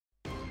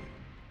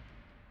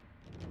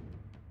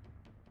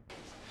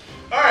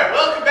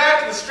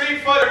the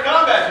Street Fighter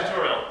combat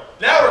tutorial.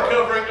 Now we're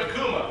covering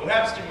Akuma, who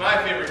happens to be my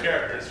favorite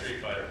character in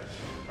Street Fighter.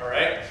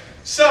 Alright?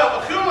 So,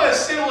 Akuma is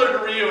similar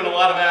to Ryu in a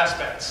lot of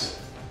aspects.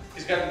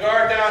 He's got the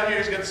guard down here,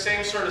 he's got the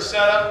same sort of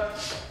setup,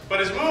 but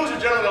his moves are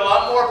generally a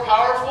lot more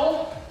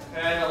powerful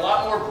and a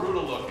lot more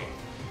brutal looking.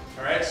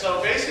 Alright,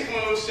 so basic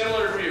moves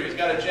similar to Ryu. He's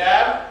got a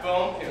jab,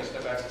 boom,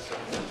 step back.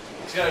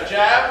 He's got a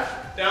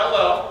jab, down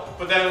low,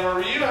 but then where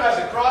Ryu has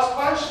a cross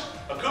punch,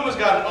 Akuma's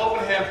got an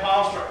open hand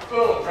palm strike,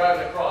 boom,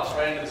 driving across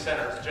right into the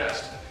center of the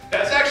chest.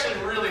 That's actually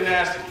really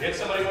nasty. You hit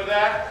somebody with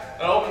that,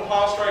 an open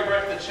palm strike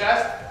right to the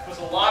chest, puts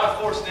a lot of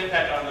force and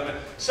impact on them. And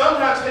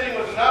sometimes hitting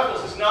with the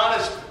knuckles is not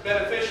as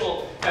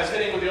beneficial as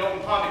hitting with the open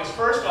palm because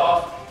first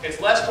off,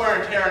 it's less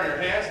wear and tear on your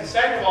hands, and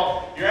second of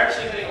all, you're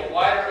actually hitting a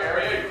wider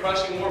area, you're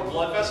crushing more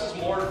blood vessels,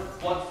 more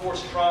blood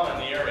force trauma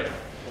in the area.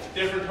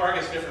 Different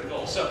targets, different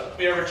goals. So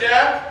we have our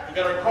jab, we've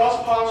got our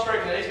cross palm strike,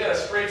 and then he's got a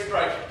straight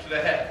strike to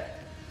the head.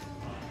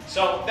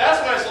 So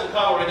that's a nice little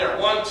combo right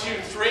there. 1,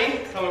 2,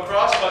 3, come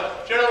across,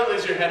 but generally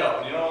leaves your head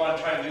open. You don't want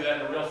to try and do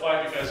that in a real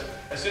fight because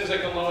as soon as I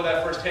come low with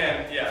that first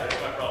hand, yeah, there's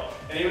my problem.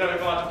 And even if I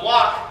come out to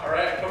block, all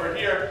right, I cover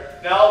here,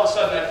 now all of a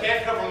sudden I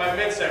can't cover my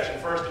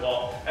midsection first of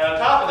all. And on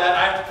top of that,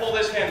 I have to pull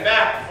this hand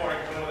back before I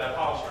can come in with that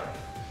palm strike.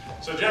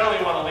 So generally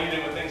you want to lead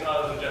in with things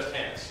other than just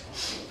hands.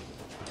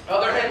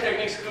 Other hand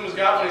techniques Akuma's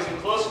got when he's in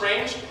close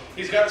range,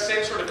 he's got the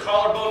same sort of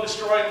collarbone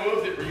destroying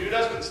move that Ryu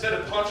does, but instead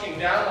of punching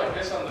down like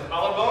this on the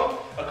collarbone,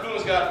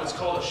 Akuma's got what's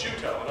called a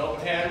shuto, an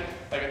open hand,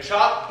 like a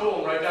chop,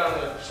 boom, right down on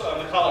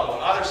the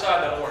collarbone. Either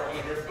side that'll work. Come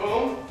in here,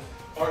 boom,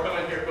 or come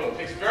in here, boom.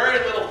 Takes very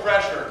little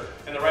pressure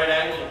in the right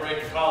angle to break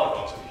your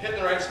collarbone. So if you hit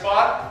in the right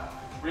spot,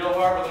 real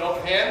hard with an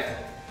open hand,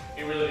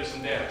 you really do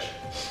some damage.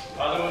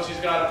 Other moves he's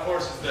got, of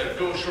course, is the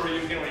go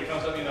shoryuken when he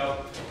comes up, you know,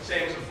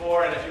 same as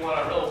before, and if you want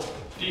a real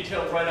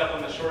detailed write-up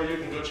on the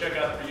shoryuken, go check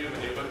out the Ryu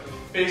video. But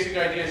basic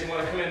idea is you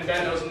want to come in and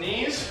bend those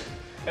knees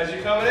as you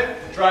come in,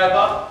 drive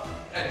up,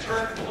 and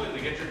turn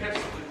completely. Get your hips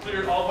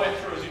cleared all the way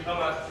through as you come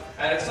up.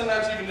 And it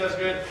sometimes even does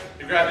good,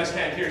 you grab this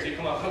hand here as you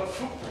come up,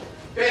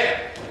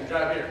 bam, and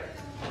drive here.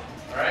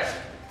 Alright?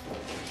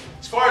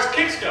 As far as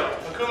kicks go,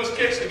 Akuma's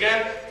kicks,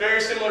 again,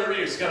 very similar to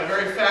Ryu. He's got a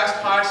very fast,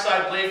 high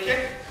side blade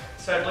kick.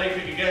 Side blade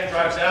kick, again,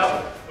 drives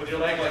out with your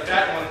leg like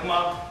that. You want to come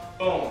up,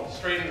 boom,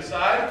 straight in the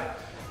side.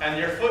 And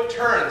your foot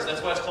turns.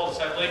 That's why it's called a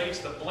side blade kick. It's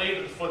the blade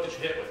of the foot that you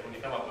hit with when you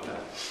come up with that.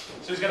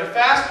 So he's got a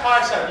fast,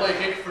 high side blade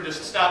kick for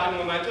just stopping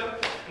momentum,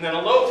 and then a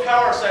low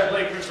power side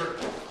blade kick for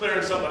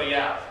clearing somebody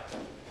out.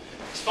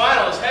 His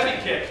final, his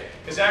heavy kick,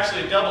 is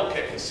actually a double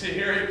kick. You see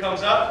here, he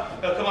comes up,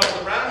 he'll come up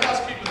with a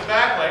roundhouse kick with the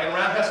back leg, and a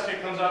roundhouse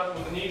kick comes up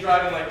with the knee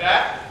driving like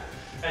that,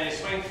 and you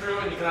swing through,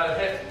 and you can either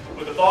hit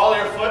with the ball of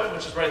your foot,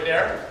 which is right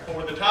there, or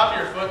with the top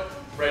of your foot,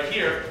 right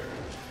here.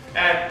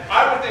 And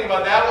I would think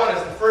about that one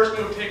as the first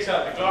move takes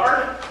out the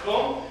guard,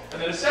 boom,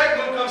 and then the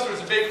second move comes through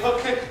as a big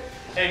hook kick,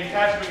 and you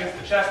catch him against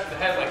the chest or the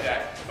head like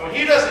that. And when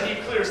he does it,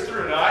 he clears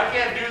through. Now I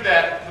can't do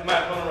that with my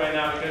opponent right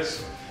now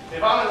because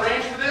if I'm in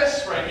range for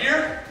this, right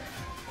here,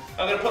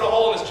 I'm going to put a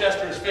hole in his chest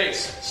or his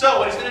face. So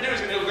what he's going to do is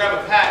he's going to go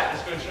grab a pad, and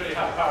it's going to show you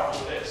how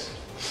powerful it is.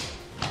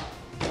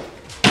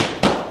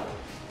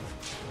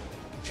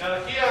 Now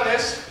the key on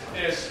this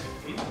is,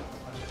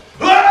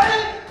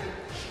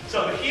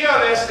 so the key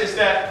on this is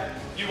that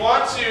you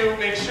want to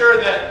make sure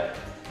that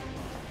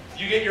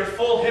you get your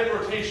full hip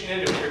rotation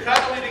into it. You're kind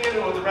of leading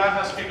into it with the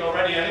roundhouse kick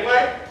already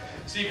anyway.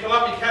 So you come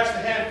up, you catch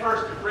the hand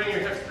first to bring your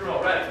hips through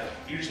already.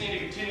 You just need to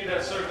continue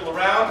that circle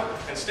around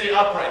and stay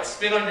upright.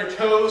 Spin on your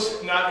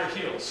toes, not your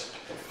heels.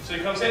 So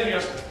he comes in, he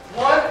goes,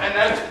 one, and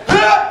then,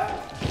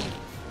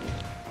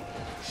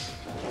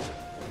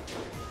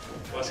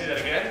 want to see that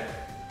again?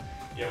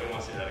 Yeah, we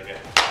want to see that again.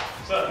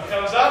 So he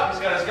comes up,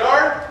 he's got his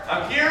guard,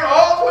 I'm here,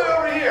 all the way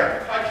over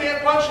here. I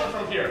can't punch him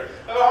from here.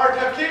 I have a hard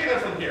time kicking him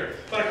from here.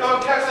 But I come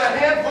and catch that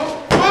hand, boom,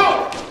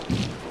 boom!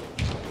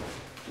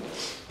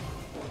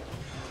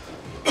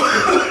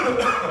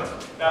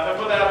 Now if I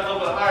put that up a little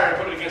bit higher and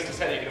put it against his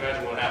head, you can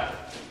imagine what would happen.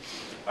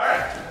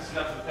 Alright, that's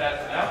enough of the pad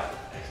for now.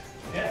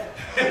 Yeah.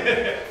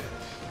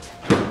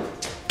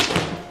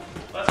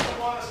 Let's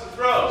move on to some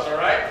throws,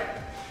 alright?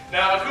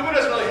 Now Akuma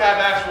doesn't really have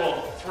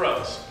actual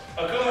throws.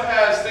 Akuma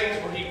has things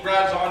where he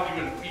grabs onto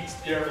you and beats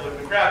the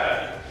air-balloon crap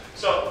out of you.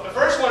 So the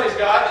first one he's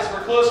got is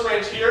for close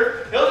range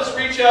here. He'll just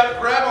reach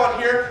up, grab on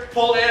here,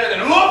 pull in, and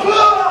then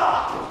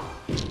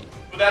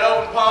with that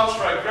open palm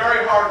strike,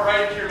 very hard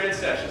right into your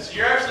midsection. So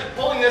you're actually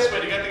pulling this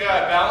way to get the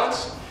guy off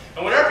balance.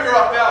 And whenever you're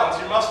off balance,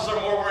 your muscles are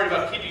more worried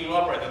about keeping you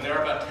upright than they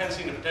are about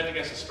tensing to protect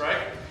against a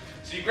strike.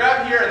 So you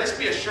grab here, and this could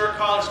be a shirt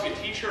collar, this could be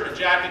a t-shirt, a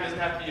jacket, it doesn't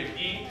have to be a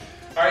gi.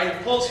 Alright,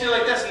 he pulls here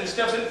like this, and he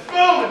steps in,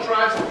 boom, and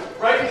drives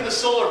right into the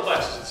solar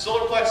plexus. The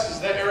solar plexus is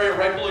that area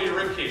right below your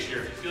rib cage here.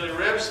 If you feel your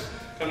ribs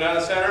come down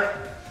the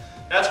center,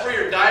 that's where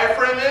your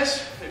diaphragm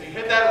is. If you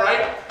hit that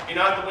right, you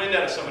knock the wind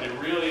out of somebody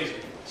real easy.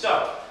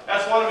 So,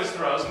 that's one of his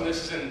throws, and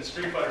this is in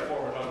Street Fighter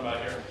 4 we're talking about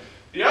here.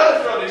 The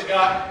other throw that he's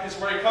got is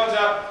where he comes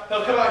out,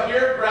 he'll come out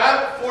here,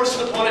 grab, force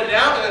the opponent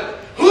down, and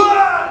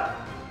then,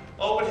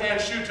 open hand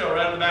shuto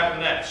right on the back of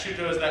the neck.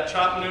 Shuto is that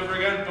chop maneuver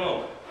again,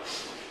 boom.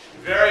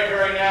 Very,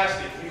 very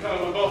nasty. You come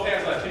in with both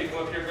hands like that. You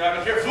come up here, grab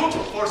it here, boom,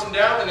 force him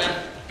down, and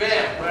then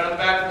bam, right on the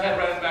back of the head,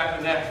 right on the back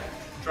of the neck.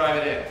 Drive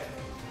it in.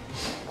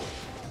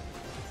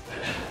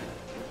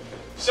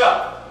 So,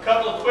 a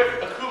couple of quick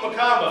Akuma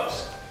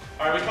combos.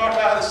 Alright, we talked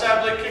about how the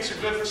side blade kicks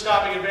are good for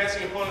stopping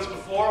advancing opponents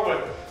before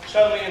with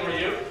Chun-Li and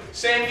Ryu.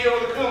 Same deal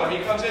with Akuma.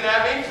 He comes in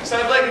at me,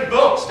 side blade, and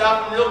boom,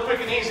 stop him real quick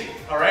and easy.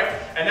 Alright?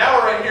 And now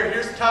we're right here.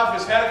 Here's the top of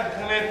his head. I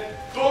can come in,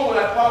 boom, with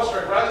that palm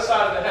strike right on the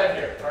side of the head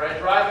here. Alright,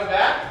 drive him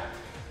back.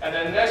 And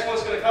then the next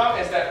one's going to come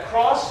is that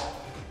cross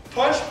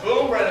punch,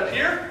 boom, right up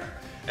here.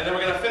 And then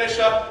we're going to finish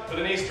up with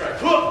a knee strike.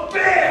 Boom,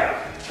 bam!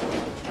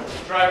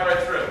 Drive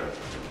right through.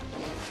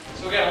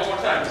 So again, one more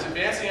time. He's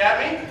advancing at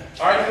me.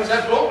 Alright, here comes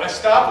that boom. I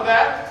stop with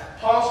that.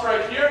 Palm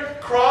strike here,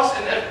 cross,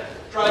 and then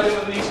drive in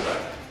with a knee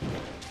strike.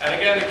 And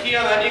again, the key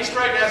on that knee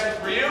strike, as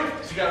with Ryu,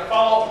 is you got to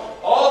follow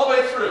all the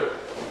way through.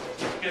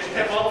 Get your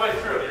hip all the way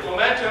through. Your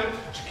momentum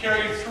should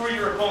carry you through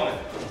your opponent.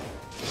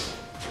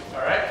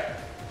 Alright?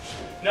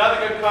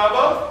 Another good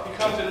combo. He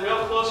comes in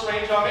real close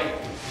range on me.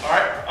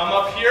 Alright, I'm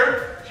up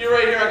here.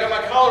 Right here, I got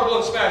my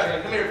collarbone smasher.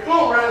 I come here,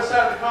 boom, right on the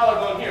side of the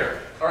collarbone here.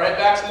 Alright,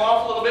 backs him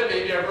off a little bit.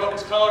 Maybe I broke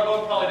his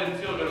collarbone. Probably didn't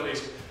feel good at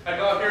least. I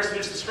go up here, so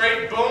just a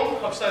straight,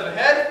 boom, upside the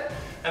head.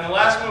 And the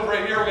last move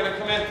right here, we're going to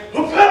come in,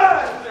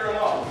 hoopah, clear him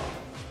off.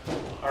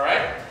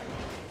 Alright?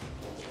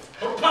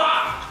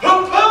 Hoopah!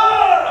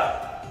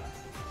 Hoopah!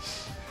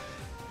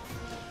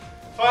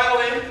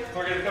 Finally,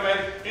 we're going to come in.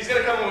 He's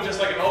going to come in with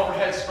just like an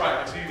overhead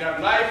strike. So you got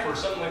a knife or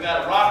something like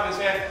that, a rock in his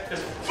hand.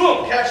 Just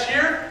boom, catch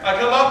here. I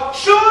come up,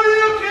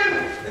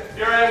 Shoryuken!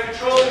 Here I am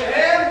controlling the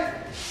hand.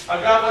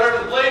 I've got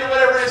whatever the blade or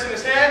whatever it is in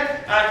his hand.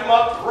 And I come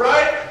up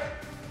right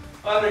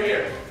under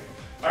here.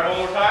 Alright, one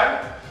more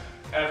time.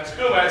 And if it's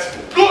Akuma, it's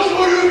go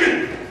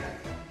Shoryuken!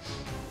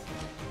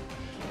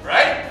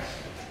 Right?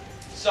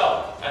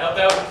 So, I hope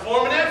that was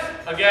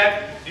informative.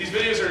 Again, these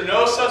videos are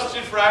no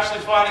substitute for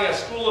actually finding a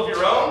school of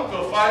your own.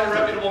 Go find a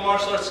reputable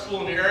martial arts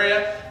school in your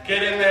area.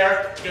 Get in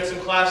there, get some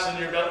classes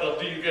in your belt, they'll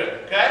do you good,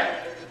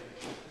 okay?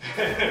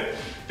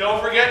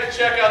 Don't forget to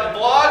check out the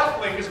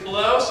blog, link is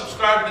below,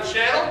 subscribe to the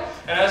channel,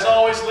 and as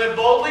always, live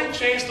boldly,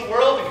 change the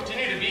world, and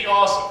continue to be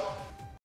awesome.